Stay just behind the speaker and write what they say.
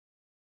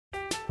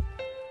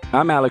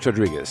I'm Alex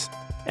Rodriguez.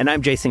 And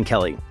I'm Jason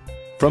Kelly.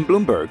 From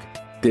Bloomberg,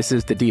 this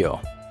is The Deal.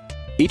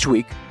 Each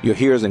week, you'll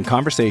hear us in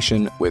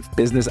conversation with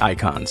business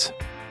icons.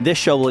 This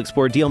show will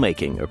explore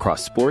deal-making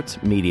across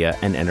sports, media,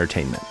 and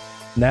entertainment.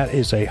 That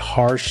is a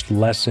harsh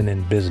lesson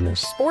in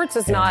business. Sports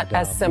is not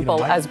as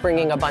simple as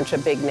bringing a bunch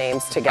of big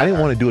names together. I didn't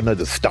want to do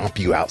another stomp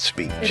you out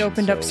speech. It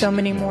opened up so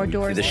many more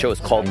doors. The show is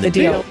called The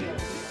Deal.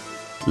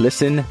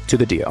 Listen to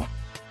The Deal.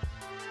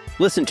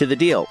 Listen to The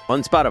Deal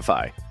on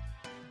Spotify.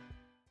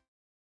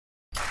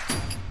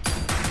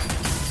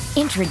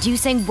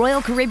 Introducing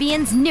Royal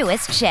Caribbean's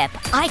newest ship,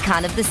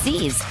 Icon of the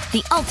Seas,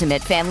 the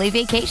ultimate family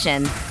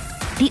vacation.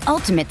 The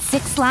ultimate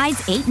 6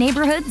 slides, 8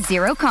 neighborhoods,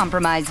 0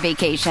 compromise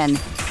vacation.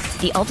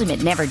 The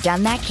ultimate never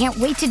done that, can't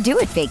wait to do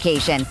it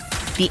vacation.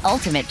 The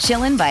ultimate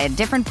chillin' by a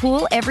different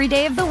pool every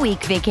day of the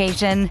week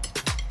vacation.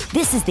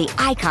 This is the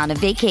Icon of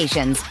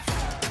vacations.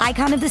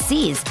 Icon of the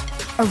Seas,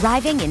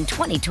 arriving in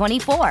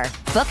 2024.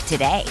 Book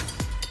today.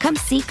 Come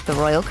seek the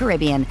Royal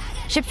Caribbean.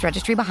 Ships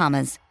Registry,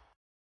 Bahamas.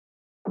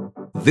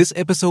 This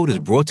episode is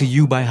brought to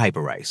you by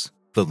Hyperice,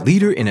 the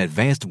leader in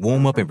advanced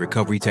warm-up and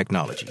recovery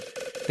technology.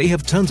 They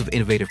have tons of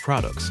innovative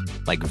products,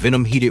 like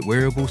Venom-heated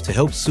wearables to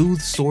help soothe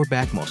sore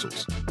back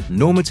muscles,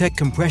 Normatec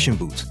compression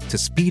boots to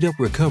speed up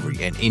recovery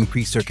and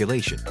increase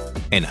circulation,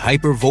 and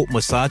Hypervolt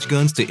massage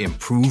guns to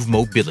improve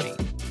mobility.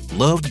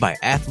 Loved by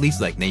athletes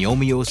like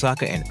Naomi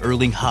Osaka and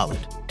Erling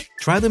Haaland.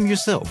 Try them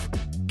yourself.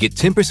 Get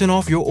 10%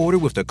 off your order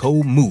with the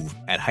code MOVE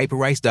at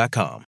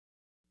hyperice.com.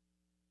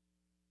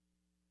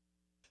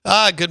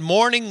 Good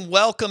morning.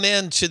 Welcome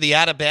into the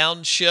Out of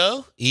Bounds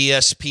Show,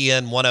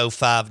 ESPN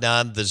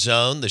 105.9 The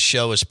Zone. The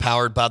show is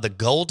powered by the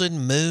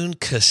Golden Moon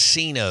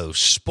Casino,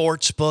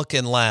 Sportsbook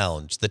and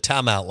Lounge, the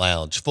Timeout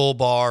Lounge, full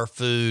bar,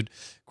 food,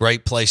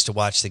 great place to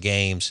watch the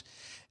games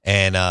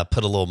and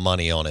put a little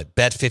money on it.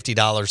 Bet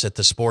 $50 at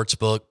the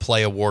Sportsbook,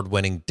 play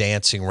award-winning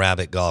Dancing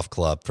Rabbit Golf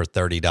Club for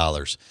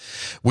 $30.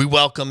 We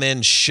welcome in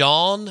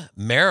Shawne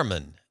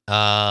Merriman,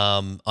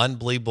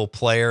 unbelievable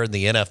player in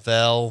the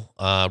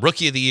NFL,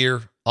 Rookie of the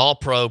Year,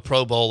 All-Pro,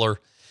 Pro Bowler,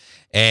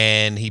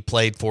 and he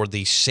played for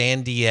the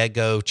San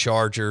Diego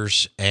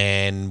Chargers.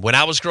 And when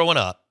I was growing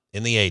up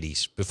in the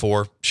 80s,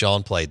 before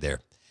Shawne played there,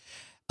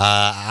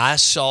 I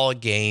saw a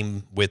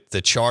game with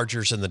the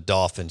Chargers and the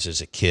Dolphins as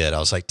a kid. I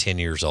was like 10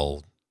 years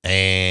old.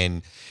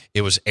 And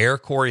it was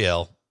Eric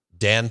Coryell,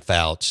 Dan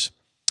Fouts,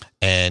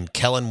 and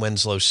Kellen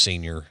Winslow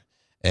Sr.,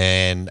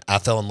 and I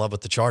fell in love with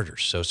the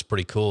Chargers. So it's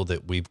pretty cool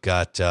that we've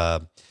got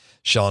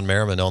Shawne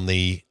Merriman on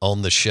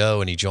the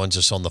show, and he joins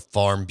us on the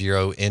Farm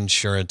Bureau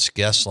Insurance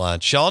guest line.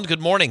 Shawne, good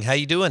morning. How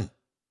you doing?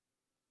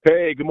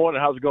 Hey, good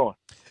morning. How's it going?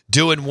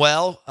 Doing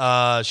well.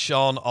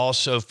 Shawne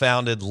also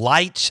founded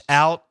Lights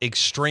Out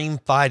Extreme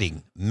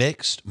Fighting,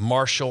 mixed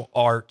martial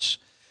arts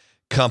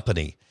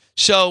company.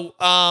 So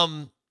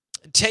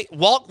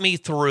walk me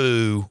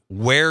through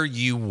where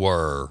you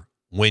were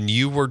when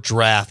you were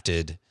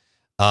drafted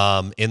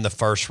in the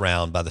first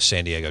round by the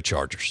San Diego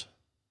Chargers.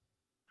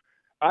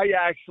 I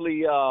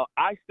actually,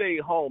 I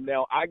stayed home.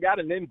 Now, I got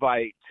an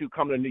invite to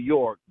come to New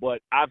York,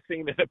 but I've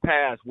seen in the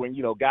past when,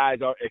 guys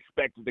are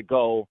expected to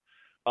go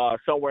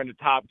somewhere in the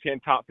top 10,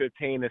 top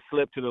 15 and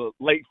slip to the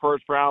late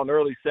first round,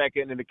 early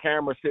second, and the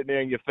camera sitting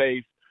there in your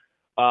face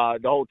the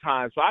whole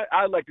time. So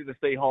I elected to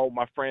stay home.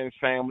 My friends,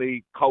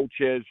 family,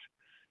 coaches,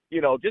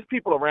 just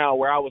people around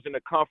where I was in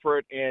the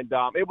comfort, and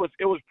it was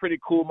a pretty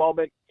cool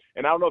moment.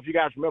 And I don't know if you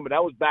guys remember,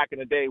 that was back in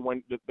the day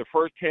when the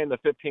first 10 to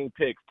 15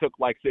 picks took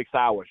like 6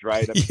 hours,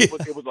 right? I mean,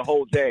 it was a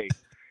whole day,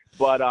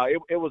 but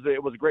it was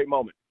a great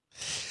moment.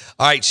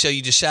 All right, so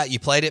you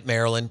played at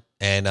Maryland,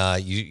 and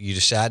you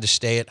decided to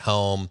stay at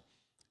home,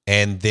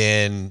 and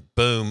then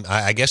boom,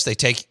 I guess they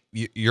take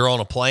you're on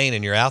a plane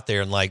and you're out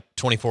there in like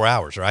 24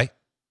 hours, right?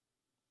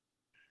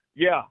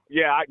 Yeah.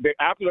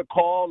 After the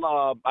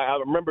call, I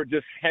remember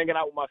just hanging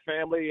out with my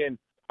family, and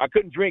I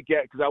couldn't drink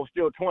yet because I was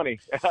still 20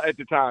 at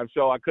the time,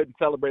 so I couldn't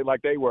celebrate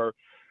like they were.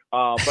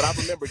 But I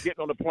remember getting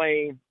on the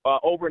plane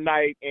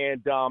overnight,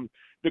 and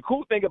the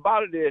cool thing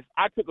about it is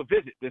I took a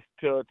visit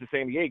to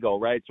San Diego,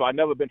 right? So I'd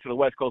never been to the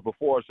West Coast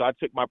before, so I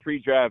took my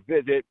pre-draft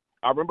visit.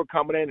 I remember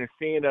coming in and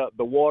seeing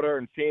the water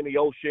and seeing the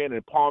ocean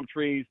and palm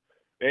trees.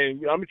 And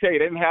let me tell you,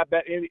 they didn't have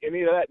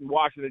any of that in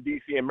Washington,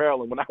 D.C. and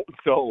Maryland when I was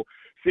so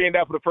seeing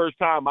that for the first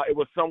time. It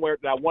was somewhere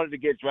that I wanted to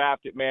get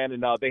drafted, man,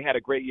 and they had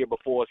a great year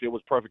before us. So it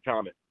was perfect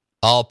timing.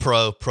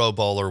 All-Pro, Pro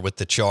Bowler with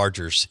the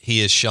Chargers. He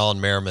is Shawne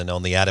Merriman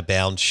on the Out of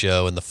Bounds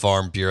Show and the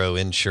Farm Bureau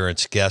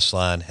Insurance guest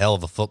line. Hell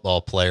of a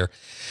football player.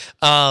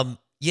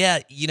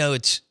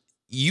 It's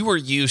you were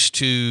used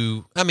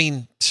to,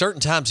 certain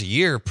times a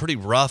year, pretty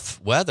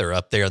rough weather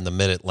up there in the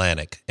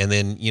Mid-Atlantic. And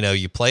then,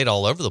 you played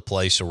all over the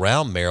place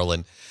around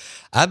Maryland.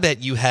 I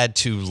bet you had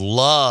to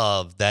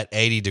love that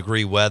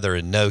 80-degree weather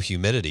and no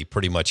humidity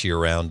pretty much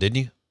year-round, didn't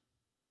you?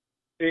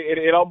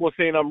 It almost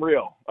seemed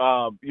unreal,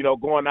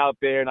 going out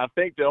there. And I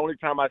think the only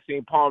time I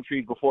seen palm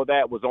trees before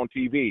that was on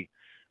TV,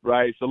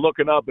 right? So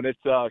looking up and it's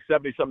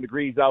 70-something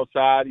degrees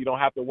outside. You don't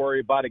have to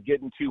worry about it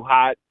getting too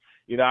hot.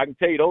 I can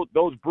tell you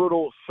those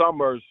brutal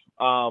summers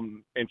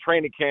in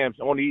training camps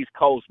on the East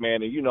Coast,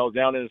 man, and,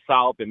 down in the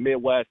South and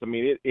Midwest, I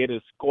mean, it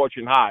is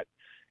scorching hot.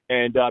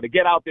 And to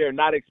get out there and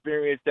not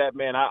experience that,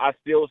 man, I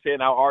still say,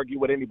 and I'll argue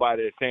with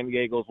anybody, that San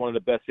Diego is one of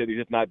the best cities,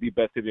 if not the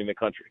best city in the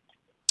country.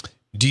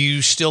 Do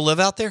you still live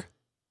out there?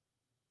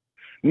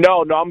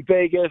 No, I'm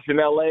Vegas and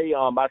L.A.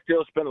 I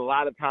still spend a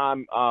lot of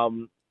time,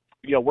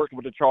 working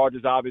with the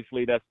Chargers.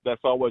 Obviously,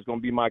 that's always going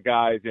to be my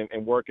guys,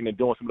 and working and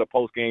doing some of the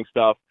post-game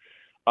stuff.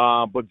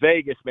 But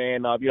Vegas,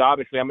 man,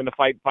 obviously I'm in the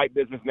fight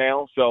business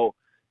now, so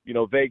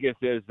Vegas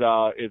is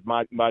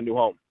my new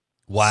home.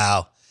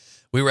 Wow.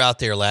 We were out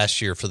there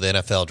last year for the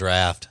NFL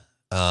draft.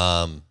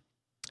 And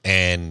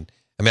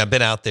I mean, I've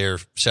been out there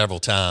several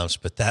times,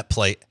 but that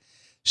play,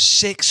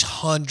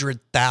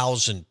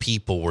 600,000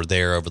 people were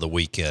there over the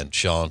weekend,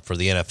 Shawne, for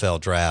the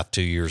NFL draft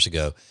 2 years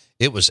ago.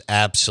 It was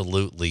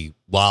absolutely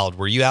wild.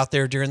 Were you out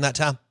there during that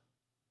time?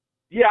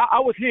 Yeah, I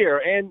was here.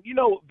 And,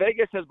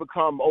 Vegas has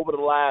become, over the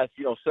last,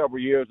 several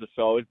years or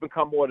so, it's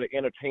become more the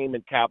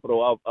entertainment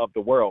capital of the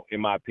world, in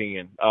my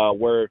opinion,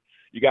 where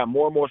you got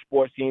more and more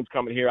sports teams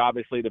coming here.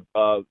 Obviously,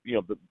 the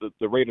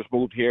Raiders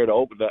moved here.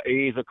 The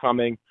A's are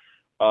coming.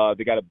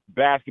 They got a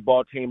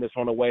basketball team that's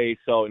on the way.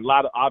 So a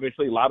lot of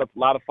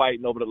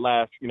fighting over the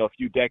last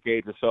few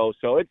decades or so.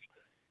 So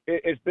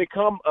it's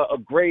become a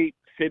great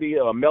city,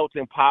 a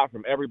melting pot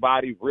from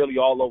everybody, really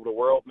all over the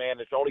world. Man,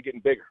 it's only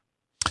getting bigger.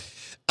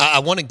 I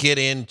want to get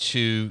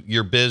into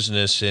your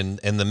business and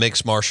the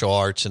mixed martial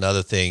arts and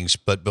other things,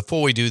 but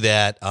before we do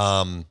that,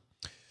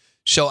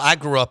 so I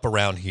grew up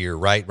around here,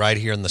 right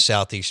here in the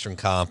Southeastern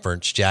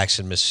Conference,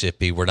 Jackson,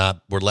 Mississippi. We're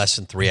less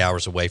than 3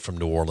 hours away from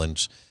New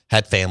Orleans.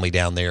 Had family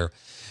down there.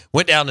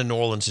 Went down to New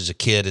Orleans as a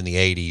kid in the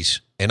 80s,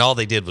 and all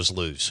they did was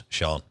lose,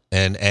 Shawne.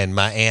 And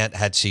my aunt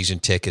had season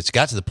tickets.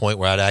 Got to the point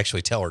where I'd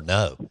actually tell her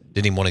no.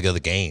 Didn't even want to go to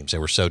the games. They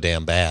were so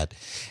damn bad.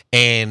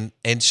 And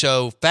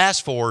so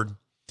fast forward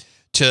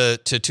to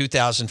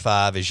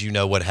 2005, as you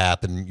know what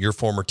happened. Your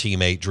former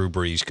teammate, Drew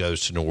Brees,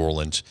 goes to New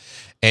Orleans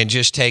and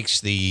just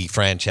takes the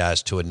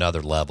franchise to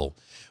another level.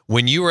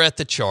 When you were at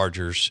the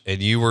Chargers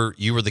and you were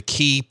the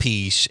key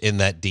piece in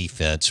that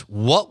defense,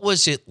 what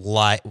was it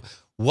like?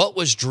 What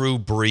was Drew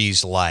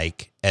Brees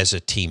like as a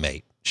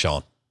teammate,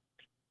 Shawne?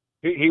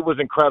 He was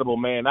incredible,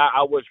 man.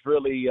 I was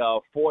really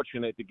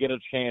fortunate to get a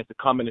chance to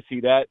come in and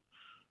see that.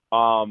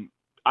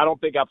 I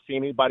don't think I've seen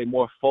anybody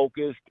more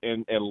focused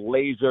and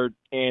lasered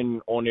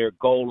in on their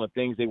goal and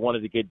things they wanted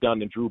to get done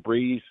than Drew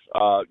Brees.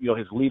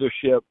 His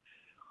leadership.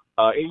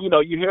 And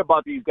you hear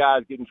about these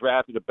guys getting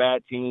drafted to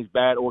bad teams,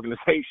 bad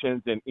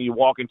organizations, and you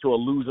walk into a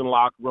losing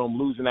locker room,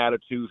 losing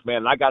attitudes, man.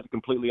 And I got the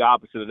completely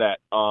opposite of that.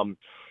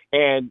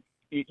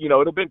 It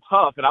would have been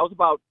tough. And I was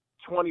about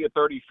 20 or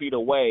 30 feet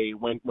away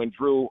when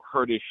Drew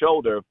hurt his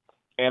shoulder.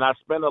 And I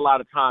spent a lot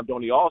of time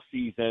during the off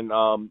season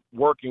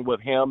working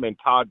with him and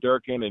Todd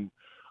Durkin and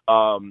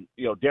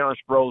Darren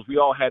Sproles. We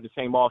all had the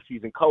same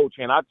off-season coach.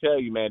 And I tell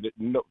you, man,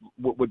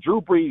 what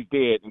Drew Brees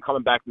did in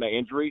coming back from that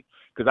injury,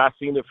 because I've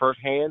seen it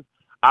firsthand,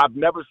 I've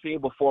never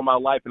seen before in my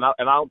life, and I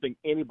don't think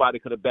anybody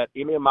could have bet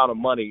any amount of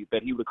money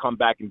that he would have come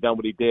back and done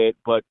what he did.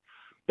 But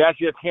that's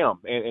just him,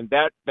 and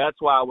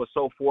that's why I was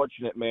so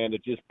fortunate, man, to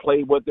just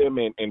play with him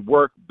and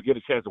work, get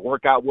a chance to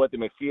work out with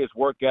him and see his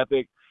work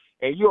ethic.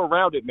 And you're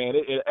around it, man.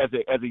 As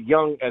a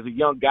young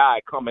guy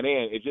coming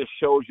in, it just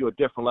shows you a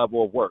different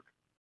level of work.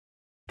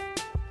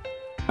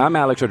 I'm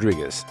Alex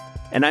Rodriguez.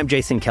 And I'm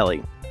Jason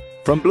Kelly.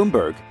 From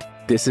Bloomberg,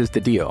 this is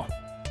The Deal.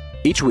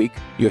 Each week,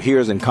 you'll hear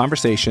us in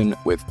conversation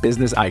with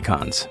business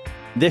icons.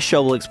 This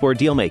show will explore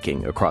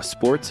deal-making across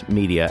sports,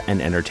 media,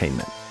 and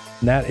entertainment.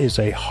 That is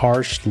a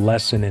harsh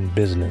lesson in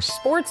business.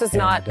 Sports is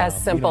not as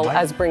simple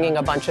as bringing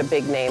a bunch of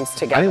big names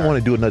together. I didn't want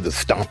to do another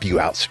stomp you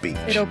out speech.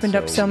 It opened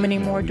up so many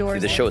more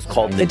doors. The show is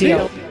called The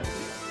Deal.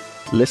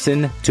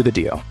 Listen to The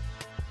Deal.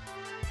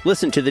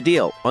 Listen to The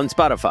Deal on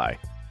Spotify.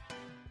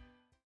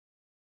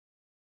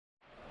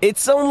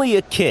 It's only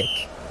a kick.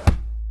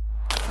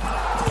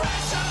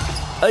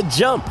 A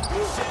jump.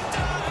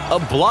 A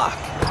block.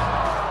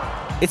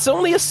 It's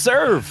only a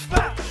serve.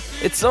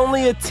 It's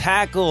only a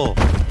tackle.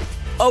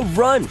 A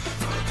run.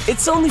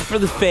 It's only for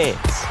the fans.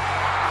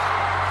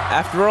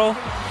 After all,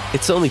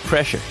 it's only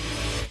pressure.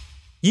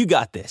 You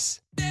got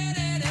this.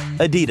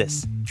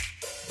 Adidas.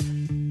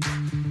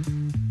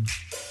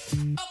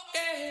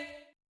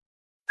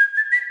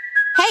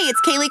 Hey,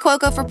 it's Kaylee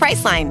Cuoco for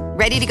Priceline.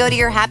 Ready to go to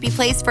your happy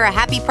place for a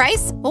happy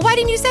price? Well, why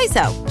didn't you say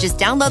so? Just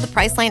download the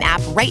Priceline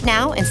app right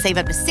now and save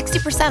up to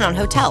 60% on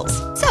hotels.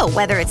 So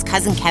whether it's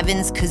Cousin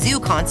Kevin's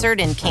Kazoo Concert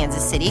in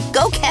Kansas City,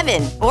 go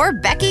Kevin, or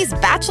Becky's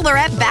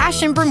Bachelorette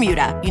Bash in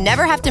Bermuda, you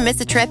never have to miss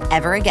a trip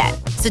ever again.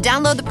 So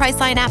download the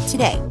Priceline app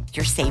today.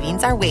 Your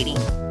savings are waiting.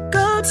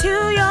 Go to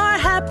your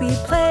happy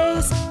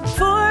place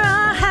for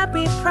a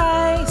happy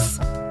price.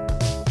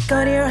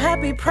 Go to your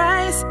happy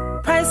price,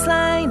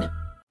 Priceline.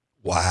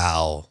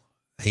 Wow.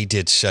 He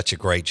did such a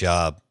great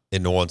job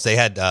in New Orleans. They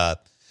had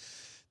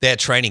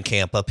training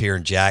camp up here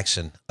in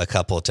Jackson a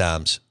couple of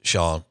times,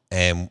 Shawne,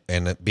 and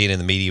being in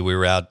the media, we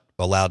were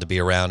allowed to be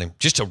around him.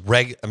 Just he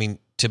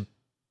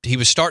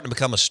was starting to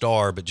become a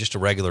star, but just a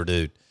regular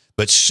dude.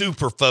 but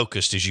super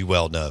focused, as you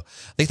well know.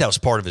 I think that was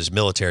part of his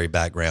military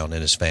background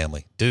and his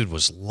family. Dude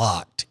was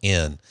locked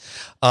in.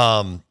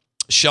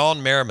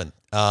 Shawne Merriman,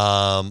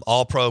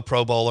 all-pro,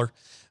 Pro Bowler,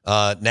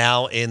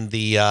 now in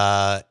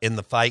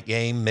the fight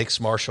game,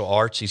 mixed martial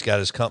arts. He's got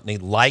his company,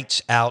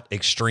 Lights Out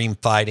Extreme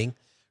Fighting.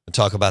 We'll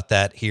talk about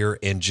that here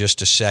in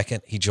just a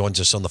second. He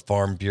joins us on the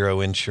Farm Bureau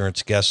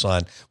Insurance guest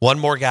line. One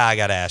more guy I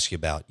got to ask you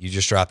about. You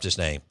just dropped his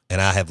name,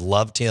 and I have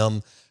loved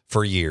him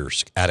for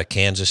years, out of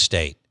Kansas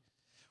State.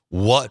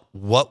 What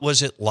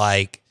was it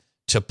like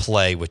to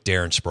play with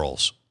Darren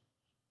Sproles?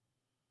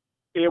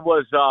 It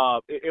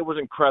was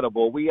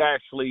incredible. We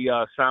actually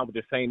signed with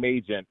the same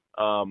agent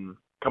coming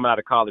out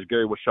of college,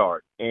 Gary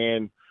Wishart,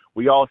 and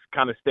we all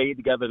kind of stayed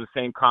together in the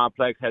same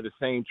complex, had the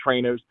same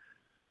trainers.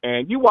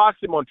 And you watch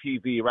him on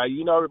TV, right?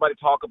 You know, everybody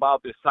talk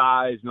about the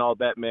size and all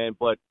that, man.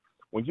 But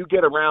when you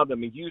get around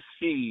him and you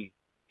see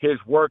his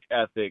work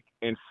ethic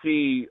and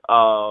see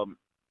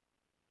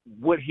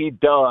what he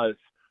does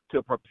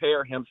to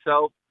prepare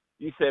himself,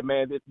 you said,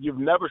 man, you've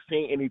never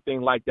seen anything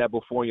like that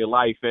before in your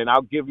life. And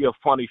I'll give you a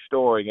funny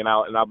story, and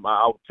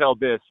I'll tell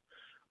this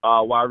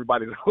while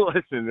everybody's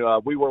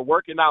listening. We were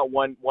working out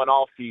one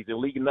off season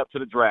leading up to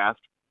the draft.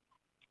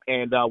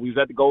 And we was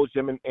at the Gold's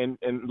Gym in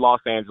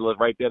Los Angeles,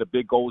 right there, the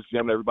big Gold's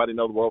Gym. Everybody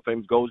knows the world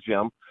famous Gold's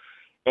Gym,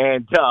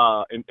 and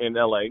in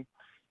L.A.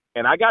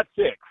 And I got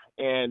sick,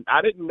 and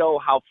I didn't know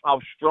how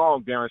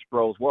strong Darren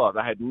Sproles was.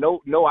 I had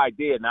no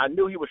idea, and I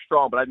knew he was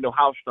strong, but I didn't know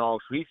how strong.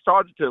 So he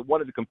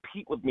wanted to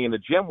compete with me in the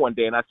gym one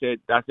day, and I said,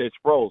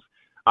 Sproles,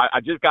 I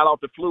just got off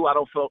the flu. I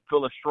don't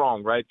feel as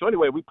strong, right? So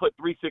anyway, we put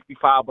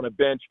 365 on the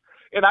bench,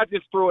 and I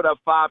just threw it up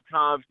 5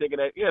 times, thinking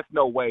that there's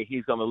no way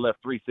he's going to lift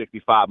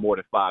 365 more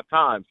than 5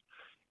 times.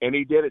 And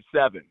he did it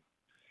 7.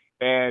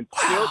 And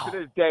still to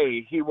this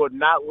day, he would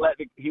not let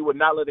it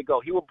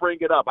go. He will bring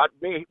it up.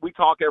 We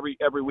talk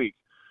every week.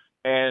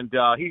 And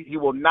he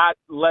will not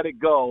let it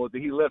go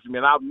that he lifts me.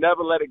 And I'll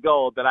never let it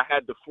go that I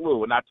had the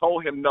flu. And I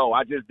told him no.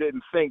 I just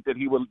didn't think that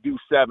he would do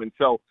 7.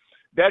 So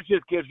that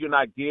just gives you an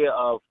idea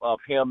of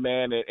him,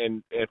 man.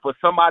 And for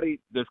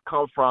somebody that's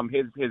come from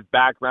his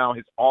background,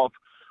 his off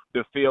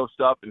the field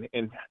stuff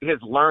and his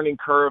learning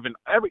curve and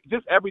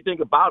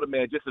everything about him,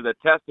 man, just as a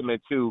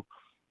testament to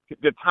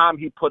the time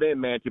he put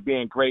in, man, to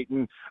being great.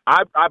 And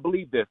I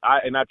believe this. I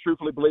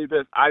truthfully believe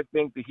this. I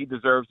think that he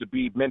deserves to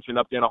be mentioned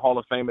up there in the Hall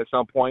of Fame at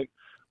some point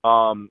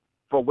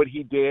for what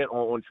he did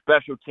on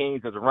special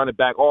teams as a running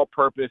back, all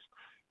purpose.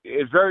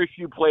 There's very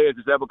few players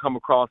that's ever come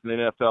across in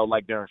the NFL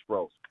like Darren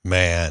Sproles.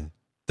 Man,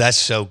 that's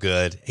so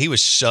good. He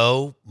was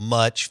so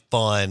much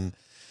fun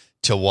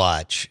to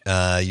watch.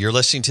 You're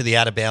listening to the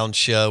Out of Bounds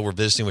Show. We're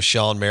visiting with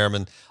Shawne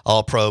Merriman,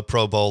 all-pro,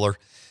 Pro Bowler,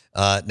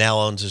 now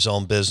owns his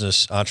own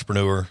business,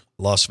 entrepreneur,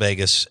 Las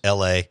Vegas,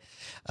 L.A.,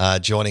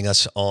 joining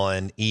us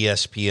on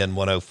ESPN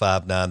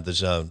 105.9 The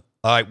Zone.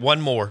 All right,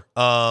 one more.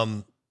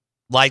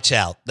 Lights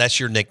Out, that's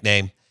your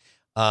nickname.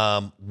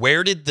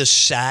 Where did the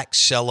sack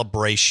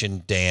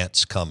celebration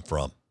dance come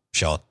from,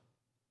 Shawne?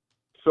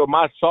 So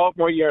my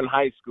sophomore year in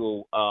high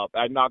school,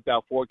 I knocked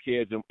out 4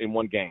 kids in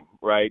one game,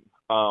 right?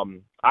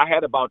 I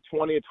had about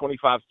 20 or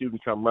 25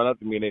 students come run up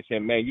to me, and they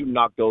said, man, you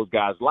knocked those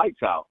guys'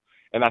 lights out.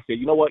 And I said,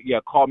 you know what? Yeah,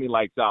 call me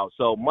Lights Out.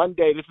 So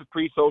Monday, this is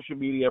pre-social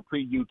media,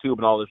 pre-YouTube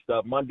and all this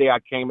stuff. Monday I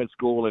came in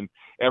school and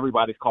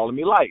everybody's calling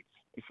me Lights.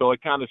 So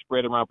it kind of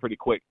spread around pretty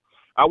quick.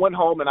 I went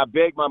home and I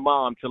begged my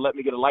mom to let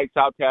me get a Lights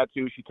Out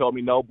tattoo. She told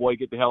me, no, boy,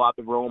 get the hell out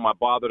the room. I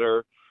bothered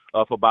her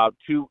for about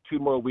two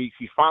more weeks.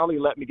 She finally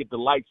let me get the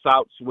Lights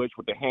Out switch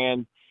with the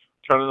hand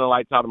turning the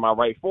lights out on my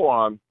right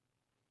forearm.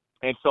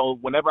 And so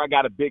whenever I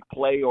got a big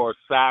play or a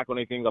sack or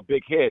anything, a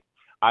big hit,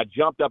 I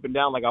jumped up and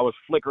down like I was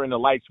flickering the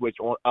light switch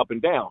up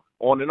and down,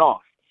 on and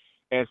off.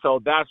 And so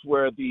that's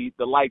where the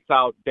Lights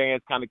Out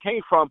dance kind of came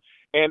from.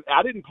 And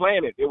I didn't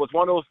plan it. It was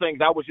one of those things.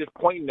 I was just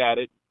pointing at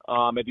it.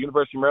 At the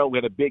University of Maryland, we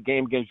had a big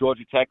game against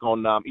Georgia Tech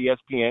on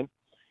ESPN.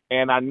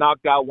 And I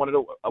knocked out one of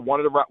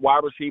the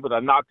wide receivers. I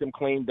knocked him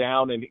clean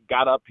down and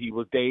got up. He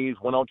was dazed,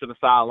 went on to the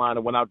sideline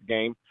and went out the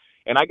game.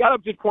 And I got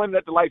up just pointing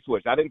at the light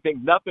switch. I didn't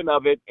think nothing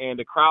of it. And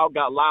the crowd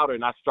got louder,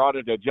 and I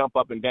started to jump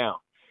up and down.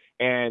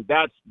 And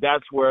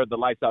that's where the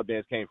Lights Out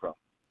dance came from.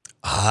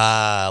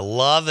 I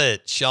love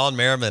it. Shawne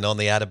Merriman on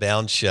the Out of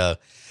Bounds Show.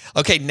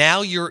 Okay,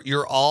 now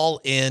you're all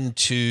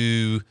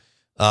into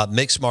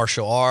mixed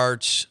martial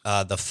arts,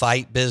 the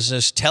fight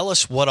business. Tell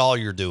us what all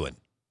you're doing.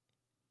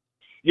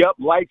 Yep,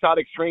 Lights Out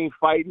Extreme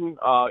Fighting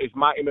is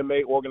my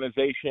MMA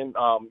organization.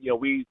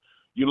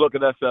 You look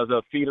at us as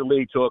a feeder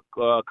league to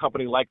a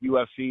company like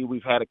UFC.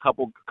 We've had a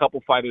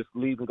couple fighters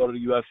leave and go to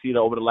the UFC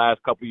over the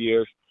last couple of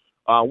years.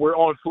 We're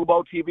on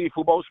Fubo TV,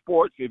 Fubo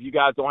Sports. If you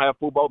guys don't have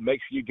Fubo, make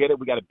sure you get it.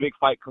 We got a big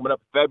fight coming up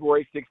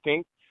February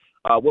 16th.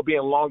 We'll be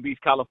in Long Beach,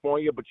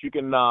 California, but you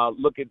can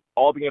look at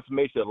all the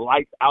information at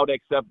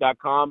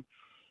lightsoutxf.com.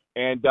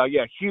 And,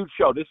 huge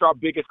show. This is our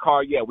biggest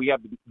card yet. We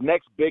have the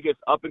next biggest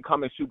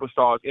up-and-coming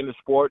superstars in the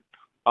sport.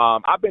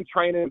 I've been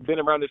training, been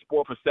around this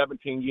sport for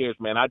 17 years,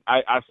 man.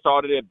 I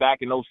started it back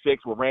in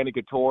 06 with Randy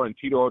Couture and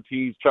Tito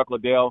Ortiz, Chuck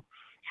Liddell.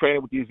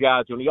 training with these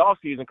guys during the off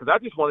season because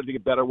I just wanted to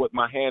get better with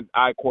my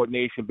hand-eye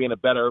coordination, being a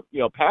better,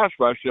 pass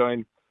rusher.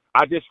 And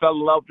I just fell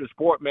in love with the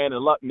sport, man,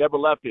 and never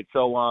left it.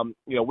 So,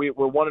 we're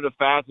one of the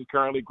fastest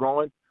currently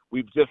growing.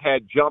 We've just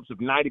had jumps of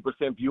 90%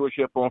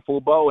 viewership on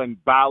Fubo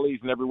and Bally's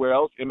and everywhere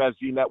else,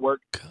 MSG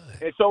Network. Good.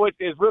 And so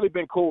it's really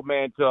been cool,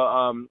 man,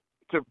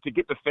 to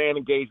get the fan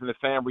engagement,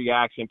 the fan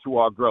reaction to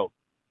our growth.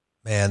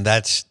 Man,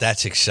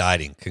 that's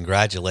exciting.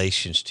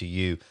 Congratulations to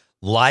you.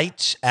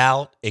 Lights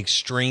out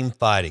extreme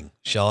fighting.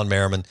 Shawne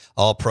Merriman,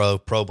 all-pro,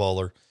 Pro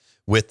Bowler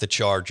with the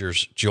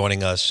Chargers,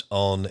 joining us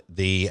on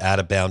the Out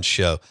of Bounds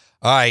show.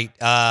 All right,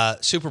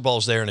 Super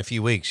Bowl's there in a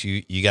few weeks.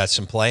 You got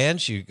some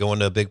plans? You going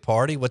to a big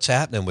party? What's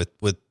happening with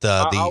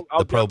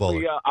the Pro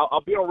Bowler?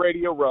 I'll be on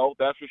Radio Row,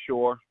 that's for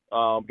sure.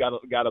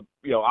 Got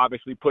to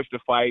obviously push the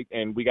fight,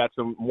 and we got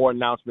some more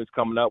announcements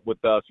coming up with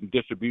some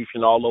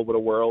distribution all over the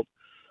world.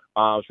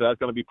 So that's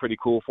going to be pretty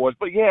cool for us.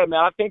 But yeah, man,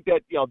 I think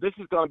that this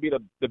is going to be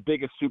the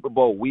biggest Super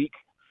Bowl week.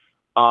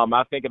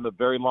 I think in a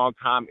very long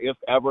time, if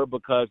ever,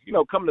 because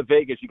coming to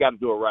Vegas, you got to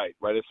do it right.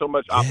 There's so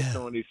much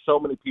opportunity, so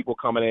many people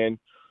coming in.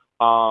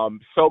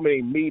 So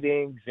many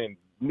meetings and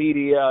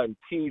media and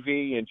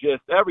TV and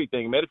just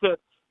everything, man.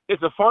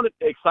 It's a fun,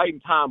 exciting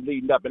time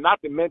leading up, and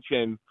not to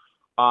mention,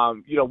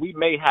 we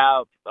may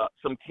have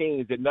some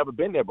teams that never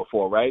been there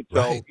before, right?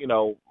 Right.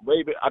 So,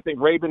 I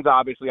think Ravens.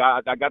 Obviously,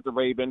 I got the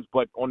Ravens,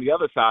 but on the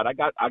other side,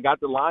 I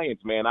got the Lions,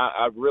 man.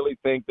 I really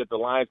think that the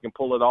Lions can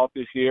pull it off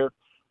this year.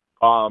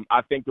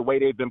 I think the way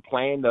they've been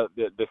playing,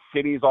 the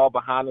city's all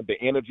behind them, the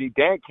energy.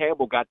 Dan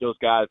Campbell got those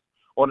guys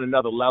on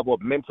another level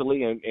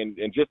mentally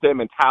and just their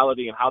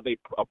mentality and how they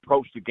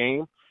approach the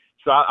game.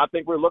 So I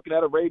think we're looking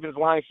at a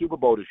Ravens-Lions Super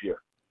Bowl this year.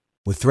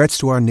 With threats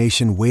to our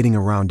nation waiting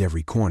around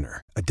every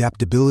corner,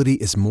 adaptability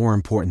is more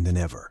important than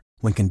ever.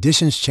 When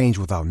conditions change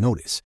without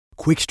notice,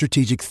 quick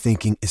strategic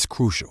thinking is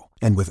crucial.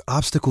 And with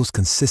obstacles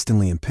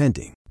consistently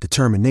impending,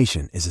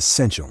 determination is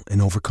essential in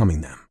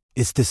overcoming them.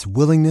 It's this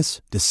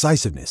willingness,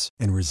 decisiveness,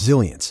 and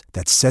resilience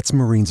that sets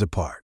Marines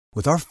apart.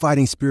 With our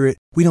fighting spirit,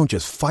 we don't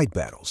just fight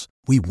battles,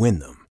 we win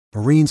them.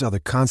 Marines are the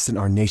constant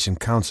our nation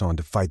counts on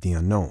to fight the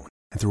unknown.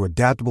 And through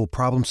adaptable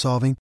problem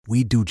solving,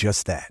 we do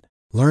just that.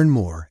 Learn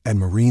more at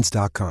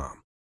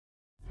Marines.com.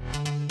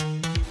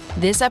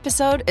 This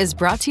episode is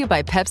brought to you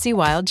by Pepsi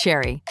Wild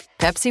Cherry.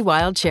 Pepsi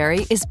Wild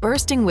Cherry is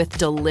bursting with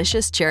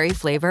delicious cherry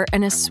flavor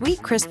and a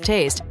sweet, crisp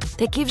taste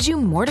that gives you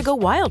more to go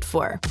wild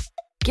for.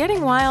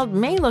 Getting wild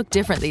may look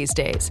different these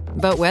days,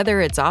 but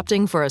whether it's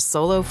opting for a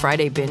solo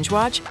Friday binge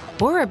watch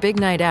or a big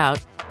night out,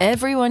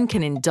 everyone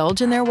can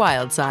indulge in their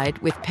wild side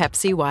with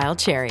Pepsi Wild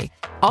Cherry.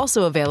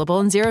 Also available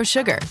in Zero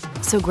Sugar.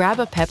 So grab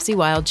a Pepsi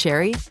Wild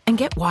Cherry and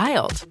get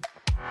wild.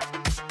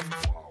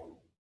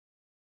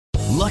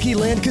 Lucky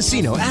Land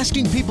Casino,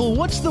 asking people,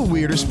 what's the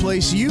weirdest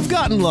place you've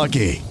gotten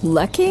lucky?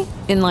 Lucky?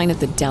 In line at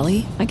the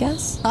deli, I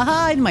guess?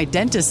 Aha, in my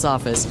dentist's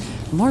office.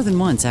 More than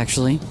once,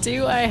 actually.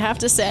 Do I have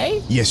to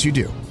say? Yes, you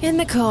do. In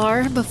the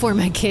car before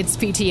my kids'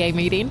 PTA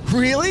meeting.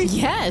 Really?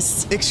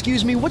 Yes.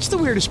 Excuse me, what's the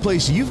weirdest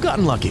place you've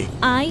gotten lucky?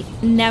 I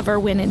never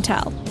win and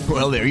tell.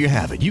 Well, there you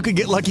have it. You can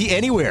get lucky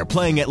anywhere,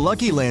 playing at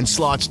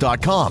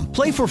LuckyLandSlots.com.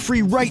 Play for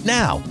free right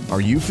now. Are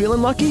you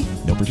feeling lucky?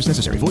 No purchase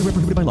necessary. Void where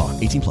prohibited by law.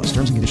 18+.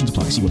 Terms and conditions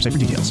apply. See website for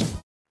details.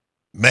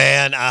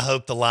 Man, I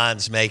hope the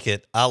Lions make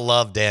it. I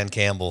love Dan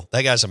Campbell.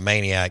 That guy's a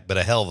maniac, but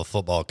a hell of a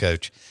football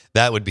coach.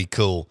 That would be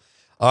cool.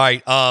 All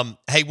right.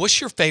 Hey,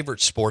 what's your favorite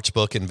sports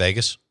book in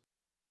Vegas?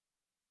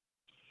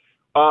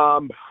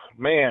 Man,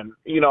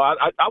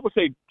 I would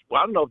say,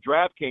 I don't know if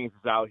DraftKings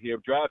is out here.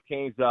 If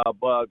DraftKings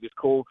bug is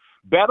cool.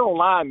 Bet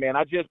Online, man.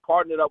 I just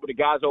partnered up with the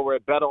guys over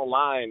at Bet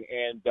Online,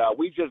 and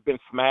we've just been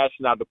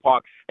smashing out the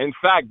park. In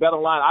fact, Bet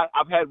Online,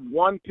 I've had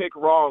one pick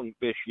wrong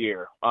this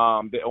year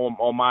on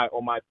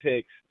my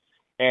picks.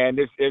 And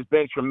it's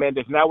been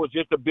tremendous. And that was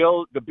just the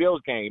Bills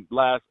game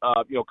last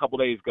a couple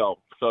days ago.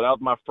 So that was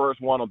my first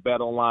one on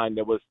Bet Online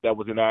that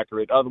was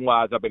inaccurate.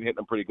 Otherwise, I've been hitting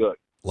them pretty good.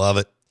 Love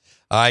it.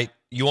 All right,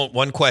 you want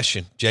one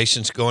question?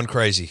 Jason's going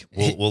crazy.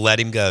 We'll let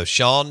him go.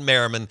 Shawne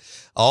Merriman,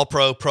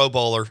 All-Pro, Pro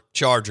Bowler,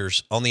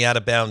 Chargers on the Out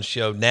of Bounds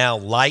show. Now,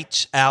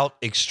 lights out,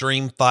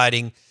 extreme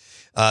fighting.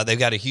 They've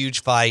got a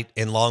huge fight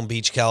in Long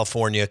Beach,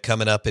 California,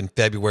 coming up in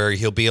February.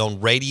 He'll be on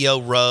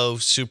Radio Row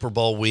Super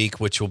Bowl week,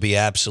 which will be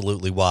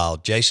absolutely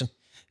wild. Jason?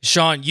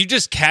 Shawne, you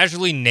just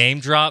casually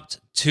name-dropped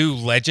two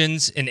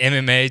legends in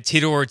MMA,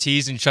 Tito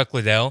Ortiz and Chuck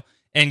Liddell,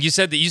 and you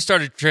said that you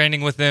started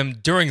training with them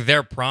during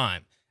their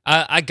prime.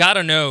 I got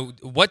to know,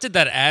 what did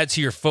that add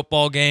to your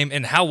football game,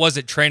 and how was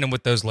it training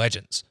with those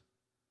legends?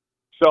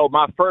 So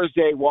my first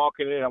day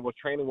walking in, I was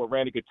training with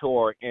Randy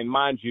Couture, and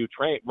mind you,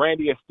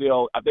 Randy is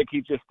still, I think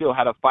he just still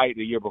had a fight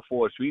the year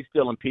before, so he's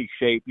still in peak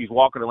shape. He's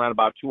walking around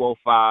about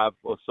 205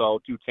 or so,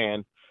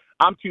 210.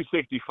 I'm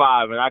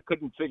 265, and I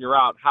couldn't figure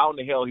out how in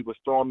the hell he was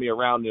throwing me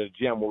around in the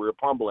gym when we were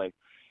pummeling.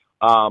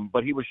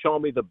 But he was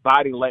showing me the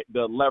body,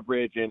 the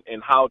leverage, and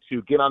how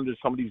to get under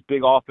some of these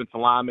big offensive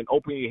linemen,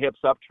 open your hips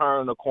up,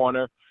 turn the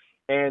corner.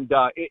 And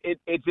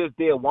it just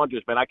did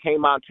wonders, man. I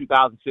came out in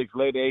 2006,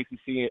 led the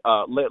ACC,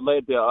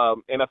 led the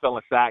NFL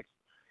in sacks.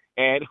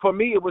 And for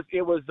me, it was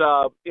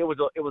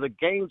a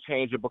game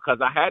changer because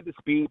I had the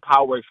speed,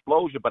 power,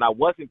 explosion, but I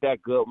wasn't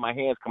that good with my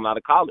hands coming out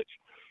of college.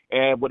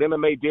 And what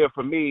MMA did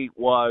for me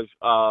was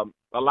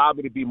allow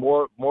me to be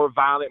more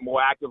violent,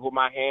 more active with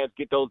my hands,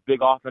 get those big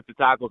offensive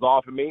tackles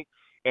off of me,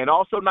 and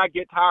also not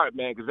get tired,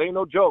 man, because ain't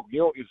no joke. You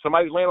know, if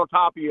somebody's laying on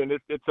top of you and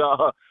it's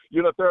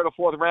you're in the third or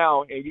fourth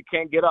round and you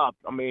can't get up,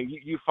 I mean,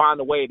 you find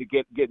a way to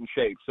get in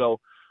shape. So,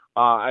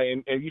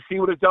 and you see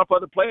what it's done for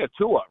other players.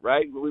 Tua,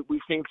 right?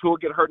 We've seen Tua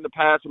get hurt in the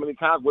past so many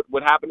times.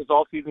 What happened this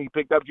offseason, he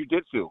picked up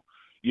jiu-jitsu.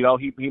 You know,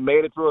 he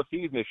made it through a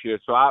season this year.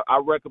 So I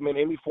recommend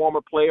any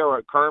former player or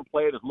a current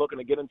player that's looking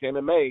to get into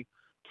MMA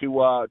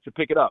to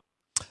pick it up.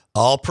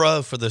 All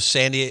pro for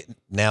the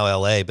now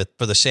LA, but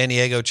for the San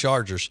Diego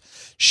Chargers.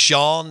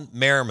 Shawne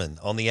Merriman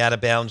on the Out of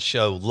Bounds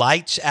show.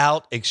 Lights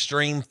Out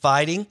Extreme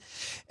Fighting,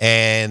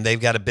 and they've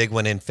got a big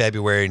one in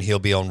February, and he'll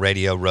be on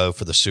Radio Row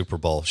for the Super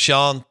Bowl.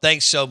 Shawne,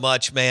 thanks so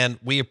much, man.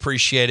 We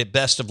appreciate it.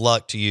 Best of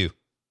luck to you.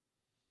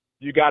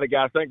 You got it,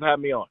 guys. Thanks for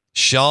having me on.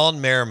 Shawne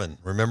Merriman,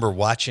 remember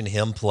watching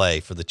him play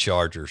for the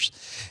Chargers,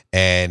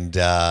 and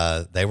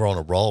they were on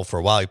a roll for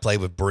a while. He played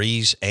with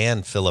Brees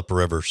and Phillip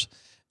Rivers,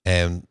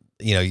 and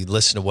you know, you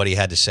listen to what he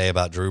had to say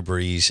about Drew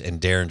Brees and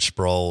Darren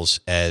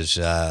Sproles as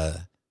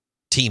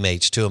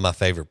teammates, two of my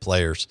favorite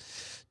players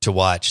to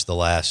watch the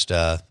last,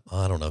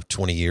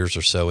 20 years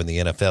or so in the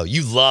NFL.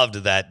 You loved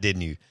that,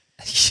 didn't you?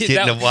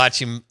 Getting to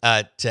watch him,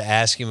 to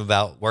ask him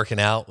about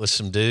working out with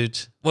some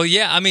dudes. Well,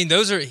 yeah, I mean,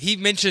 he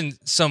mentioned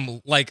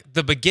some, like,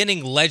 the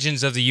beginning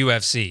legends of the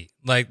UFC,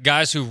 like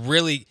guys who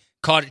really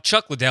caught it.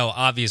 Chuck Liddell,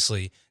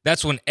 obviously.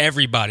 That's when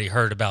everybody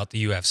heard about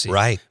the UFC.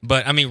 Right.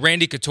 But, I mean,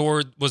 Randy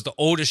Couture was the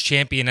oldest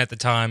champion at the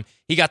time.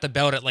 He got the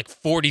belt at like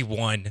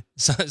 41,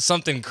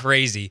 something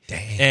crazy.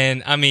 Dang.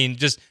 And, I mean,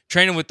 just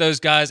training with those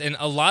guys. And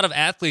a lot of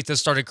athletes have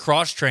started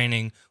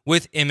cross-training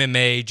with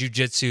MMA,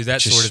 jiu-jitsu,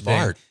 that sort of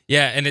thing.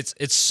 Yeah, and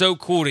it's so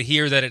cool to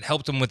hear that it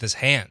helped him with his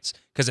hands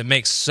because it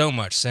makes so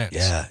much sense.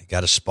 Yeah, you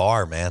got to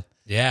spar, man.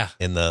 Yeah.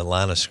 In the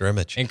line of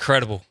scrimmage.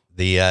 Incredible.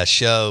 The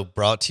show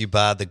brought to you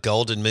by the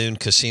Golden Moon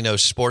Casino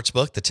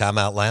Sportsbook, the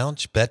Timeout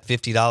Lounge. Bet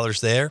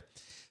 $50 there.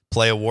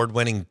 Play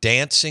award-winning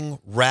Dancing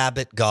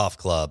Rabbit Golf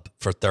Club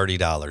for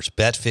 $30.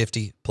 Bet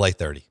 50, play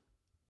 30.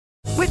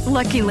 With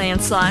Lucky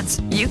Land Slots,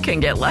 you can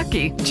get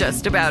lucky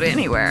just about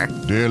anywhere.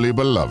 Dearly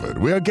beloved,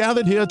 we are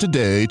gathered here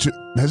today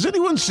to... Has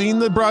anyone seen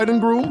the bride and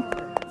groom?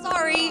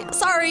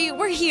 Sorry,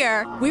 we're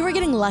here. We were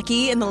getting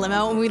lucky in the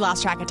limo and we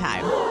lost track of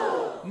time.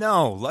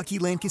 No, Lucky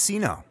Land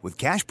Casino, with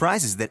cash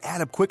prizes that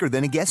add up quicker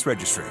than a guest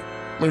registry.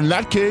 In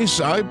that case,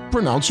 I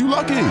pronounce you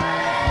lucky.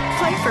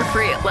 Play for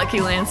free at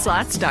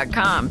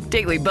LuckyLandSlots.com.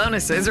 Daily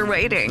bonuses are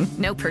waiting.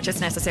 No purchase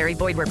necessary.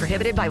 Void where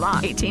prohibited by law.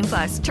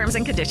 18+. Terms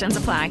and conditions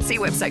apply. See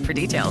website for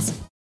details.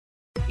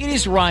 It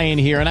is Ryan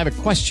here, and I have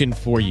a question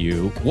for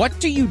you. What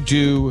do you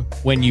do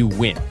when you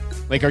win?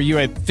 Like, are you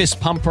a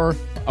fist pumper?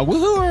 A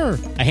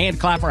woohooer, a hand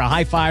clapper, a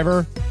high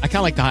fiver. I kind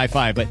of like the high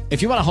five, but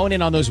if you want to hone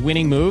in on those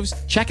winning moves,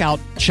 check out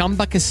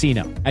Chumba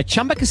Casino. At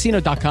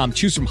ChumbaCasino.com,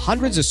 choose from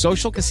hundreds of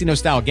social casino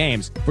style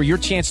games for your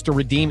chance to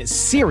redeem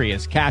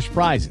serious cash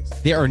prizes.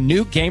 There are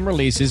new game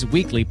releases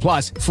weekly,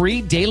 plus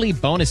free daily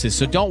bonuses.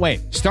 So don't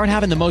wait. Start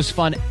having the most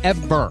fun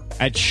ever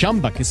at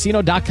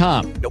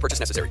ChumbaCasino.com. No purchase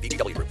necessary.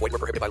 VGW. Void where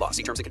prohibited by law.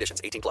 See terms and conditions.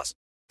 18+.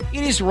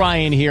 It is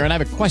Ryan here, and I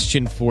have a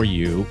question for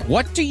you.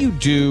 What do you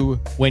do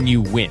when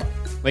you win?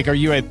 Like, are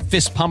you a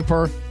fist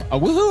pumper, a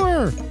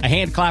woohooer, a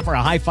hand clapper,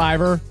 a high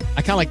fiver?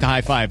 I kind of like the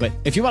high five, but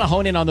if you want to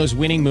hone in on those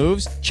winning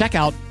moves, check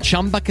out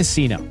Chumba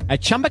Casino.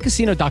 At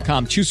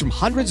ChumbaCasino.com, choose from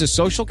hundreds of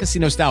social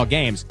casino style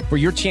games for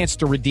your chance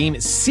to redeem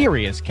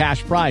serious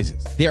cash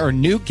prizes. There are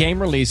new game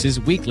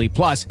releases weekly,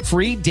 plus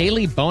free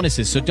daily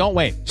bonuses. So don't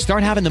wait.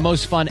 Start having the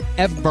most fun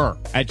ever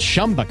at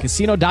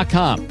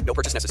ChumbaCasino.com. No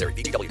purchase necessary.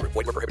 VGW. Void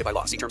where prohibited by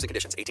law. See terms and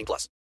conditions.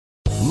 18+.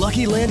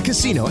 Lucky Land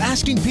Casino,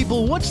 asking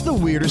people, what's the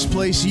weirdest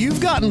place you've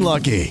gotten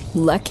lucky?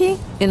 Lucky?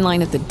 In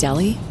line at the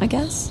deli, I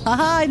guess?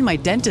 Aha, in my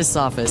dentist's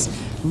office.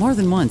 More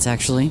than once,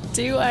 actually.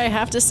 Do I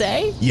have to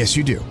say? Yes,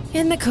 you do.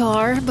 In the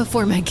car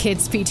before my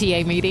kids'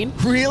 PTA meeting.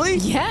 Really?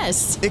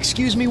 Yes.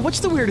 Excuse me,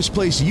 what's the weirdest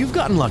place you've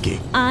gotten lucky?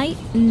 I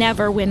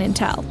never win and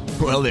tell.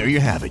 Well, there you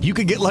have it. You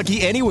can get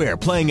lucky anywhere,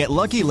 playing at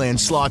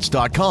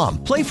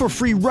LuckyLandSlots.com. Play for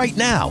free right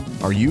now.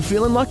 Are you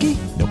feeling lucky?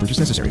 No purchase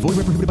necessary. Void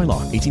where prohibited by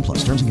law.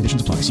 18+. Terms and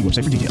conditions apply. See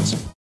website for details.